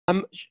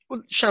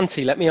Well,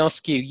 Shanti, let me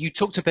ask you, you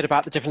talked a bit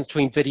about the difference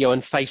between video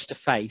and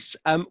face-to-face.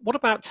 What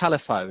about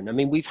telephone? I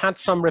mean, we've had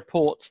some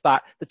reports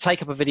that the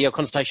take-up of video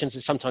consultations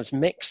is sometimes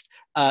mixed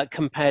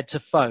compared to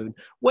phone.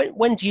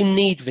 When do you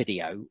need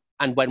video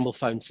and when will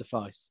phone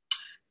suffice?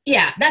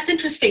 Yeah, that's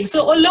interesting.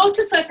 So a lot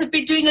of us have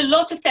been doing a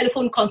lot of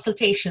telephone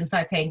consultations,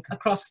 I think,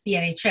 across the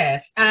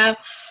NHS.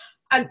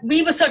 And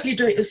we were certainly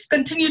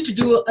continue to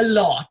do a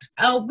lot.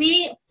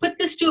 We put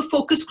this to a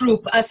focus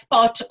group as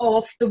part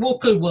of the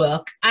vocal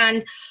work.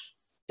 And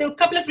there were a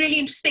couple of really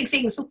interesting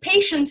things. So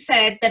patients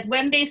said that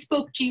when they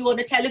spoke to you on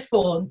a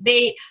telephone,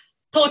 they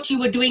thought you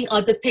were doing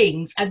other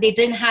things and they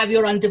didn't have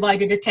your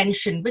undivided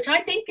attention, which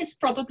I think is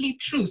probably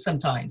true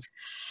sometimes.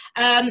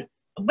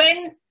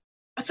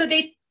 So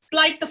they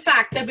like the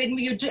fact that when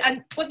you do,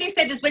 and what they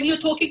said is when you're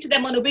talking to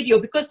them on a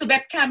video, because the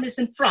webcam is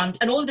in front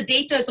and all the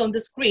data is on the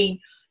screen,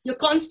 you're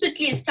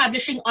constantly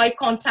establishing eye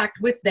contact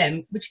with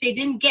them, which they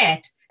didn't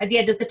get at the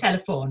end of the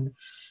telephone.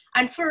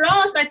 And for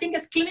us, I think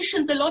as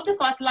clinicians, a lot of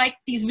us like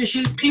these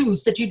visual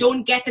clues that you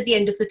don't get at the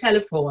end of the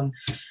telephone.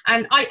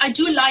 And I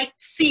do like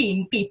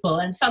seeing people.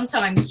 And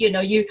sometimes, you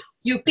know, you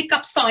pick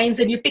up signs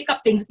and you pick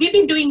up things. We've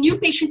been doing new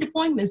patient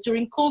appointments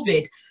during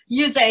COVID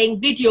using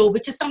video,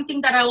 which is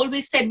something that I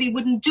always said we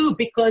wouldn't do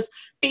because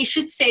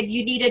patients said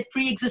you needed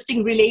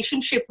pre-existing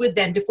relationship with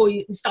them before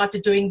you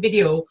started doing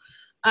video.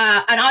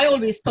 And I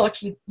always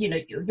thought,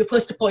 your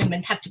first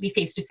appointment had to be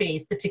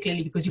face-to-face,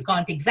 particularly because you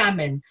can't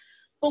examine.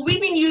 But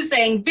we've been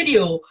using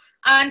video.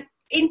 And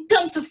in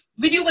terms of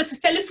video versus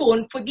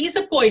telephone, for these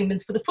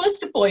appointments, for the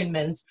first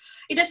appointments,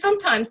 it is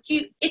sometimes,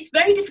 it's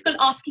very difficult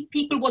asking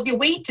people what their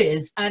weight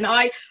is. And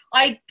I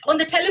on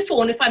the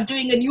telephone, if I'm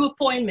doing a new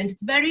appointment,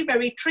 it's very,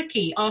 very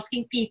tricky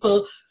asking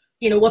people,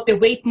 what their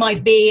weight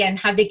might be and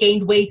have they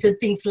gained weight and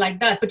things like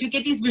that. But you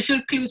get these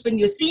visual clues when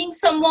you're seeing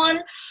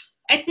someone.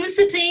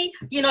 Ethnicity,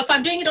 if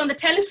I'm doing it on the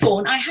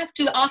telephone, I have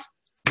to ask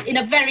in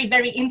a very,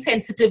 very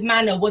insensitive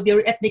manner what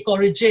their ethnic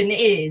origin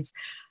is.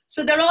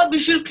 So there are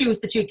visual clues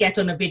that you get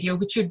on a video,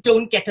 which you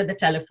don't get on the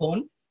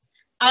telephone.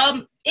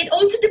 It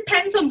also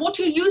depends on what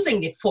you're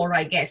using it for,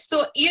 I guess.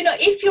 So,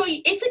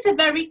 if it's a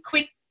very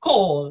quick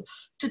call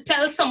to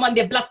tell someone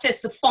their blood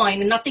tests are fine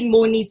and nothing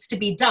more needs to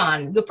be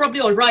done, you're probably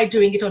all right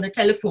doing it on a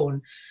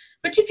telephone.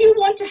 But if you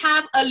want to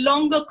have a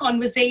longer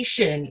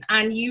conversation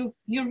and you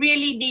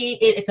really need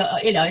it's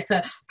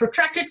a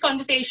protracted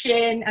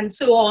conversation and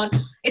so on,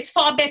 it's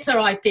far better,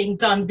 I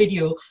think, done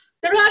video.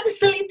 There are other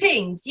silly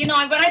things. When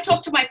I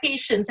talk to my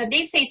patients and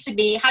they say to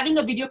me, having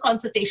a video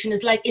consultation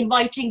is like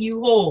inviting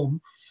you home.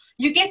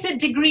 You get a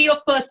degree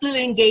of personal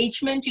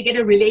engagement, you get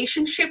a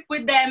relationship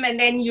with them, and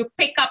then you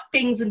pick up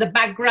things in the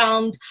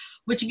background,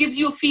 which gives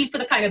you a feel for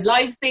the kind of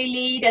lives they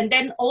lead. And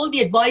then all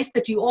the advice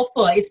that you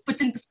offer is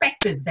put in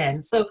perspective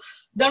then. So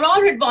there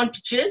are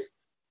advantages,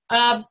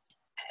 but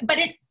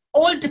it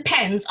all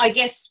depends, I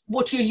guess,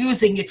 what you're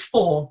using it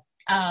for.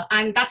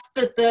 And that's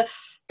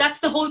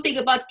the whole thing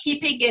about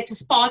keeping it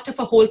as part of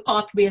a whole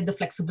pathway and the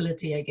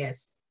flexibility, I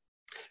guess.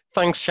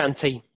 Thanks, Shanti.